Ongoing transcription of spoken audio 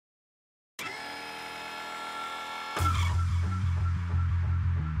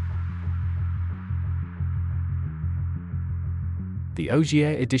The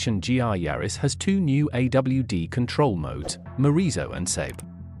Ogier Edition GR Yaris has two new AWD control modes, Marizo and Seb.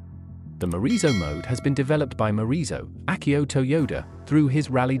 The Marizo mode has been developed by Marizo, Akio Toyoda, through his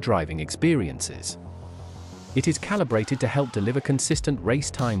rally driving experiences. It is calibrated to help deliver consistent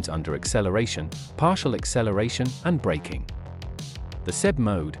race times under acceleration, partial acceleration, and braking. The Seb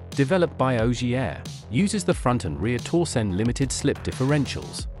mode, developed by Ogier, uses the front and rear torsen limited slip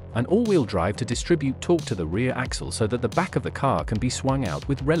differentials, an all-wheel drive to distribute torque to the rear axle so that the back of the car can be swung out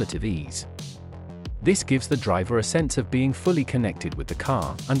with relative ease. This gives the driver a sense of being fully connected with the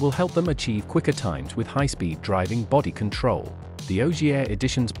car and will help them achieve quicker times with high-speed driving body control. The Ogier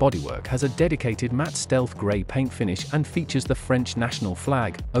Edition's bodywork has a dedicated matte stealth grey paint finish and features the French national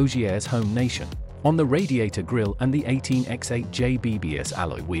flag, Ogier's home nation, on the radiator grille and the 18x8J BBS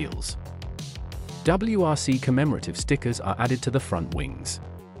alloy wheels. WRC commemorative stickers are added to the front wings.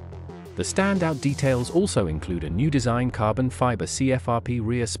 The standout details also include a new design carbon fiber CFRP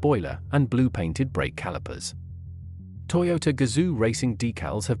rear spoiler and blue-painted brake calipers. Toyota GAZOO racing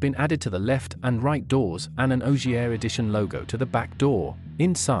decals have been added to the left and right doors and an Ogier Edition logo to the back door.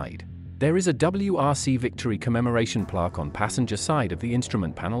 Inside, there is a WRC victory commemoration plaque on passenger side of the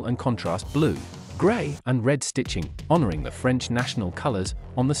instrument panel and contrast blue, grey, and red stitching, honoring the French national colours,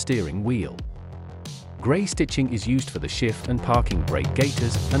 on the steering wheel. Grey stitching is used for the shift and parking brake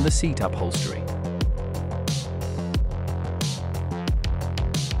gaiters and the seat upholstery.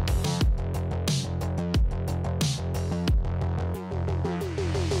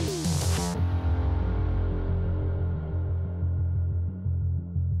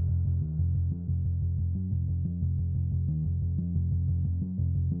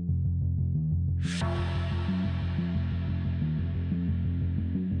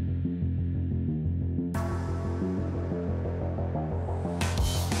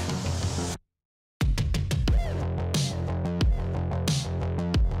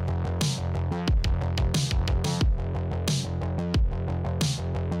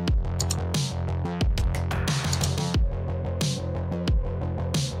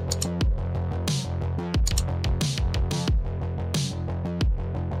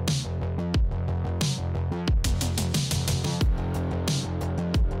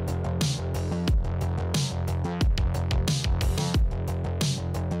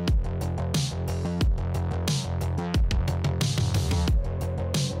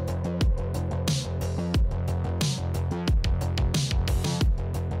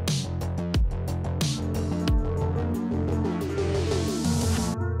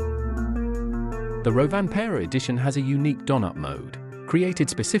 The Rovanperä Edition has a unique don-up mode, created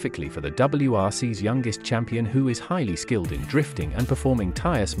specifically for the WRC's youngest champion who is highly skilled in drifting and performing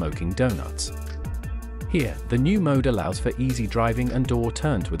tire-smoking donuts. Here, the new mode allows for easy driving and door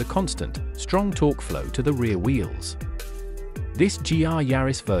turns with a constant, strong torque flow to the rear wheels. This GR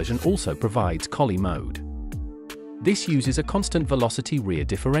Yaris version also provides Collie mode. This uses a constant velocity rear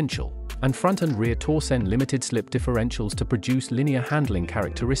differential and front and rear torsen limited slip differentials to produce linear handling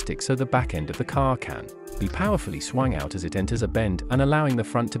characteristics so the back end of the car can be powerfully swung out as it enters a bend and allowing the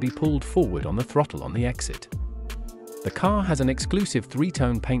front to be pulled forward on the throttle on the exit. The car has an exclusive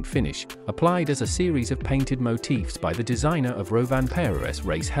three-tone paint finish, applied as a series of painted motifs by the designer of Rovanperä's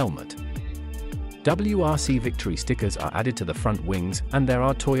race helmet. WRC victory stickers are added to the front wings and there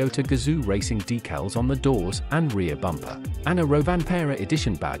are Toyota GAZOO racing decals on the doors and rear bumper, and a Rovanperä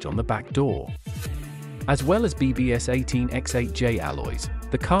Edition badge on the back door. As well as BBS 18x8J alloys,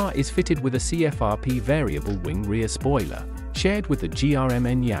 the car is fitted with a CFRP variable wing rear spoiler, shared with the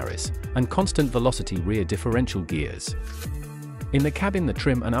GRMN Yaris, and constant velocity rear differential gears. In the cabin, the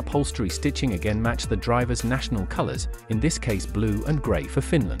trim and upholstery stitching again match the driver's national colours, in this case blue and grey for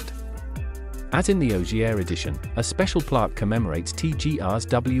Finland. As in the Ogier Edition, a special plaque commemorates TGR's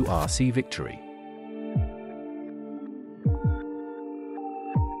WRC victory.